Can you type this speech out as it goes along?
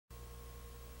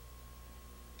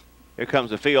Here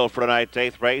comes the field for tonight's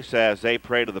 8th race as they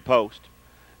pray to the post.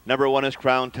 Number 1 is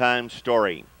Crown Time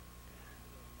Story,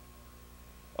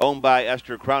 owned by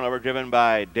Esther Crownover, driven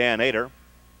by Dan Ader.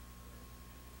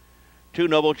 2,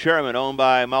 Noble Chairman, owned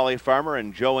by Molly Farmer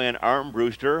and Joanne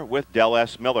Armbruster with Del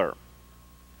S. Miller.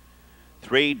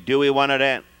 3, Do We Want to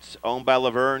Dance, owned by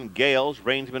Laverne Gales,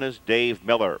 reinsman is Dave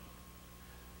Miller.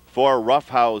 4,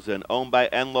 Roughhausen, owned by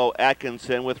Enlo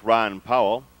Atkinson with Ron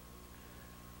Powell.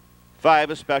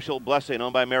 5, A Special Blessing,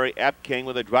 owned by Mary Epking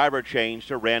with a driver change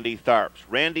to Randy Tharps.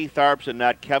 Randy Tharps and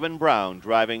not Kevin Brown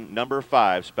driving number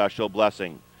 5, Special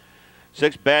Blessing.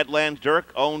 6, Badlands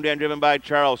Dirk, owned and driven by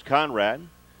Charles Conrad.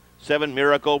 7,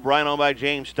 Miracle Brian, owned by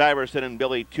James Stuyvesant and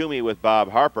Billy Toomey with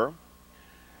Bob Harper.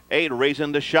 8,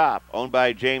 Reason to Shop, owned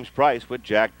by James Price with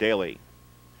Jack Daly.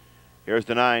 Here's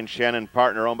the 9, Shannon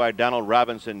Partner, owned by Donald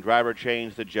Robinson, driver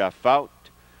change to Jeff Fout.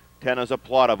 10 is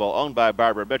Applaudable, owned by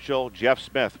Barbara Mitchell. Jeff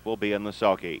Smith will be in the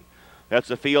sulky. That's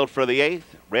the field for the 8th.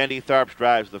 Randy Tharps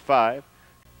drives the 5.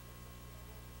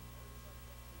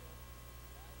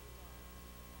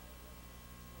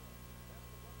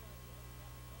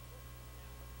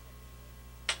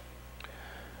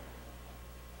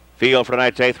 Field for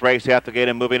tonight's 8th race at the gate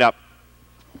and moving up.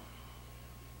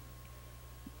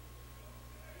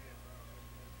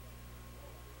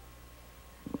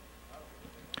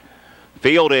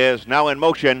 Field is now in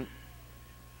motion.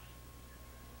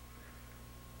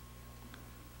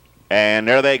 And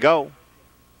there they go.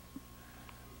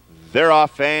 They're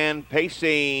off and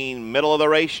pacing. Middle of the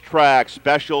racetrack.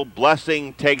 Special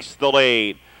Blessing takes the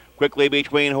lead. Quickly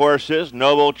between horses.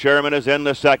 Noble Chairman is in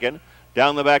the second.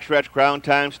 Down the backstretch, Crown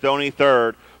Time Stoney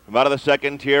third. From out of the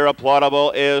second tier,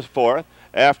 Applaudable is fourth.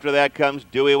 After that comes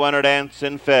Do We Want to Dance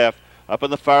in fifth. Up on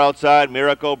the far outside,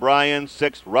 Miracle Brian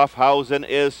sixth. Roughhausen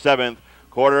is seventh.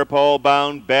 Quarter pole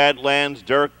bound, Badlands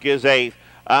Dirk is eighth.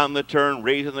 On the turn,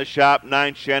 Reason the Shop,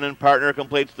 9, Shannon Partner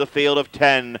completes the field of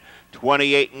 10.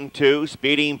 28 and 2,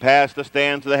 speeding past the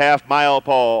stands of the half-mile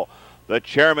pole. The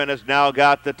Chairman has now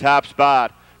got the top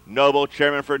spot. Noble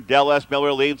Chairman for Del S.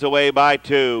 Miller leads away by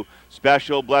 2.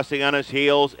 Special Blessing on his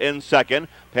heels in second.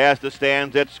 Past the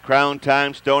stands, it's Crown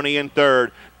Time Stoney in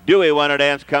third. Do We Want to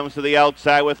Dance comes to the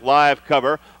outside with live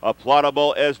cover.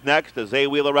 Applaudable is next as they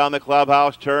wheel around the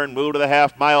clubhouse turn, move to the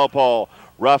half-mile pole.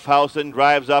 Roughhausen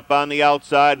drives up on the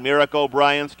outside. Miracle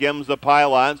Brian skims the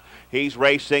pylons. He's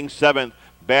racing 7th.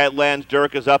 Badlands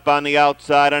Dirk is up on the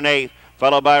outside in 8th,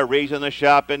 followed by Reason the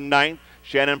Shop in 9th.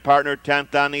 Shannon Partner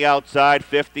 10th on the outside,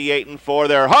 58 and 4.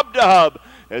 They're hub to hub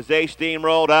as they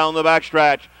steamroll down the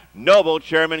backstretch. Noble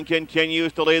Chairman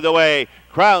continues to lead the way.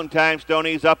 Crown Time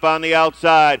Stoney's up on the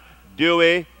outside. Do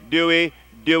We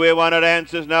Want to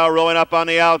Dance is now rolling up on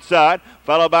the outside,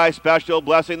 followed by Special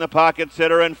Blessing, the pocket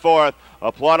sitter, in 4th.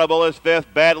 Applaudable is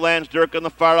 5th. Badlands Dirk on the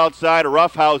far outside.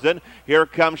 Roughhausen. Here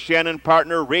comes Shannon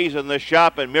Partner, Reason the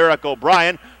Shop, and Miracle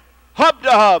Brian. Hub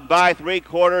to hub by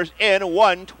 3/4 in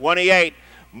 128.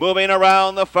 Moving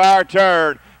around the far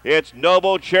turn, it's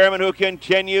Noble Chairman who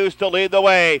continues to lead the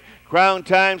way. Crown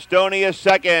Time Stoney is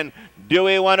second. Do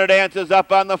We Want to Dance is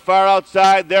up on the far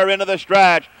outside. They're into the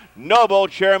stretch. Noble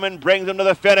Chairman brings them to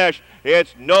the finish.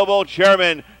 It's Noble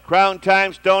Chairman. Crown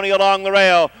Time Stoney along the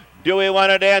rail. Do We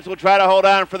Want to Dance will try to hold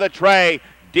on for the tray.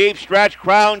 Deep stretch,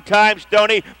 Crown Time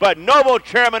Stoney, but Noble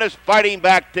Chairman is fighting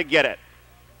back to get it.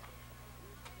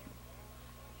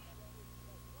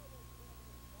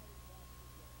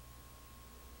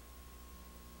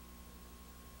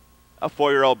 A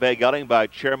 4-year-old bay gelding by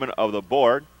Chairman of the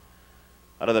Board.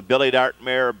 Out of the Billy Dart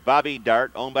mare, Bobby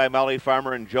Dart, owned by Molly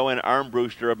Farmer and Joanne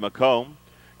Armbruster of Macomb.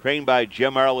 Trained by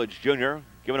Jim Arledge Jr.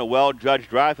 Given a well-judged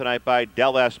drive tonight by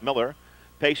Del S. Miller.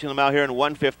 Pacing them out here in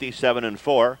 157 and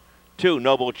 4. 2,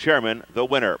 Noble Chairman, the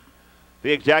winner.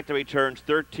 The exacta returns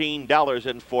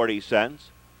 $13.40.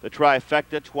 The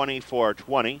trifecta,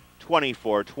 $24.20,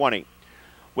 $24.20.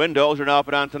 Windows are now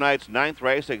open on tonight's 9th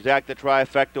race. Exacta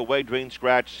trifecta wagering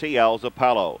scratch CL's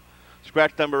Apollo.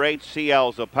 Scratch number 8,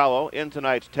 CL's Apollo, in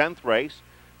tonight's 10th race.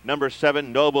 Number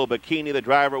 7, Noble Bikini. The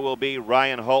driver will be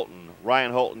Ryan Holton.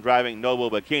 Ryan Holton driving Noble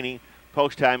Bikini.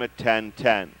 Post time at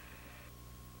 10:10.